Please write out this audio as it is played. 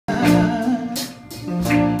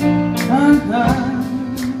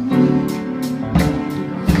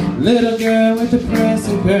just a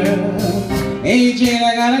pressing girl. 18,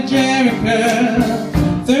 I got a Jerry curl.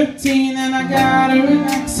 13, and I got a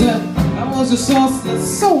relaxer. I was a source of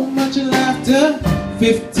so much laughter.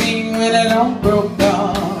 15, when it all broke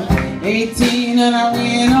down. 18, and I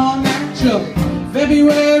went all natural.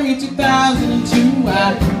 February 2002,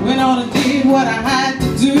 I went on and did what I had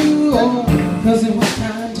to do. Oh, cause it was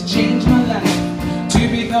time to change my life, to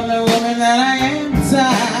become the woman that I am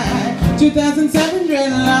inside. 2007,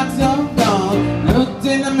 dreadlocks all gone. Looked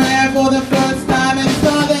in the mirror for the first time and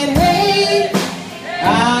saw that, hey,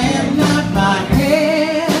 I am not my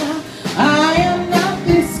hair, I am not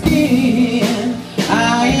this skin,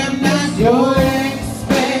 I am not your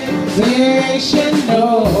expectation,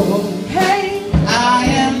 no. Hey, I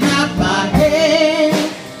am not my hair,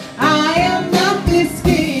 I am not this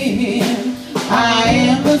skin, I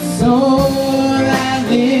am the soul that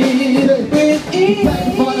lives within.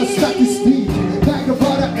 Tänk bara statistik, tänk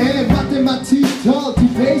bara matematik. Tal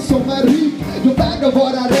till dig som är rik, jag vägrar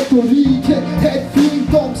vara retorik. Ett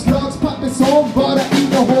fint omslagspapper som bara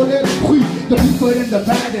innehåller skit. Jag vill förändra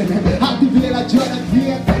världen, alltid velat göra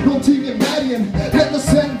det, någonting i märgen, ända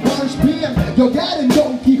sen barnsben. Jag är en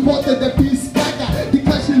Don Quijote där fiskagga. Det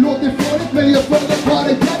kanske låter fånigt men jag följer bara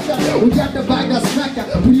hjärta. Och hjärta vägrar snacka,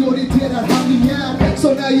 prioriterar handlingar.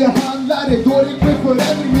 Så när jag handlar är då det sker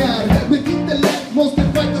förändringar. Men inte lätt, måste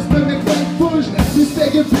faktiskt med mig själv först. Min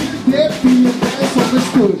stegen blir det fienden som är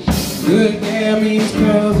störst. Good hair means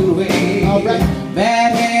curls and waves. Alright.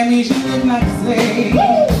 Bad hair means you look like a slave.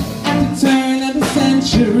 At the turn of the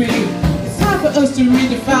century, it's time for us to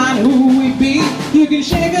redefine who we be. You can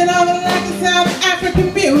shake it all like a South African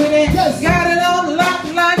beauty. Yes. Got it on lock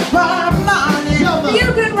like Bob Marley. You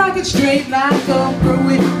can rock it straight like Oprah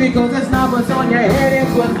Winfrey, because that's not what's on your head,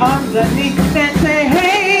 it's what's underneath. And say,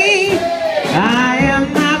 hey, I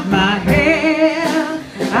am not my hair,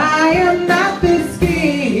 I am not this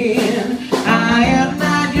skin, I am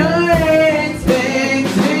not your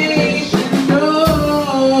expectation,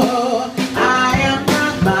 no. I am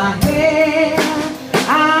not my hair,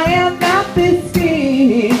 I am not this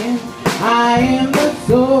skin, I am the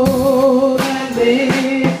soul that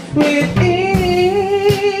lives within.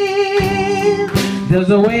 Does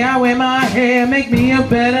the way I wear my hair make me a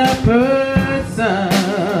better person?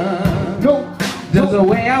 No. Does the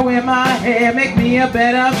way I wear my hair make me a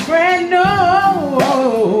better friend? No.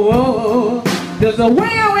 Does the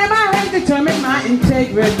way I wear my hair determine my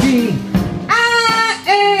integrity? I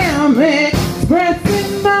am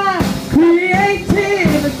expressing my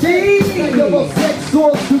creativity. När jag var 6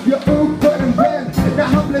 år stod jag upp för en vän. När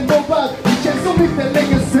han blev mobbad, det känns som inte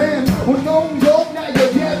länge sen. Och någon gång när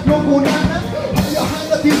jag hjälpt någon annan har jag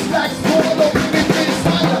handlat i slagsmål och blivit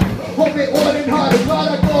misshandlad. Och med åren har det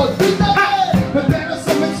bara gått vidare. Men denna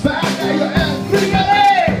som ett svärd när jag äntligare.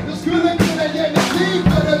 Jag skulle kunna ge mitt liv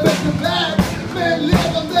för en bättre värld. Men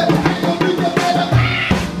levande kan jag bygga mera.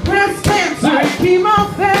 Breast cancer,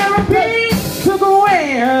 chemotherapy took away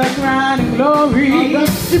her grinding glory.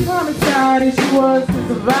 She promised God if she was to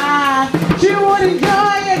survive, she would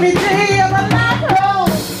enjoy every day of her life.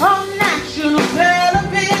 Oh, on national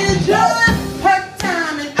television, her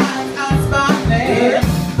diamond eyes are sparkling,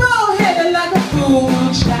 bald-headed like a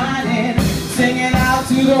fool shining, singing out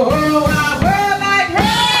to the whole wide world like,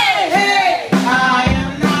 hey, hey, I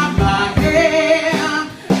am not my hair,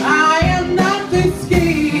 I am not this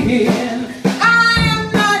skin, I am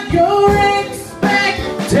not your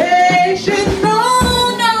expectation, no,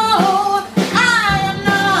 no, I am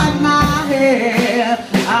not my hair,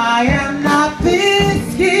 I am not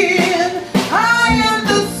this skin, I am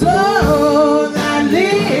the soul that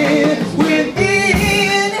lives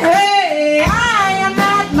within. Hey, I am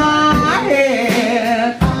not my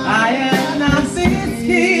hair, I am not this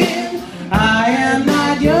skin, I am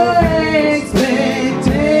not your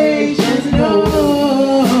expectations, no.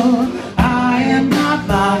 I am not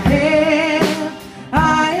my hair,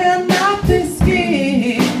 I am not this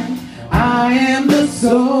skin, I am the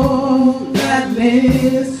soul that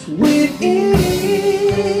lives within.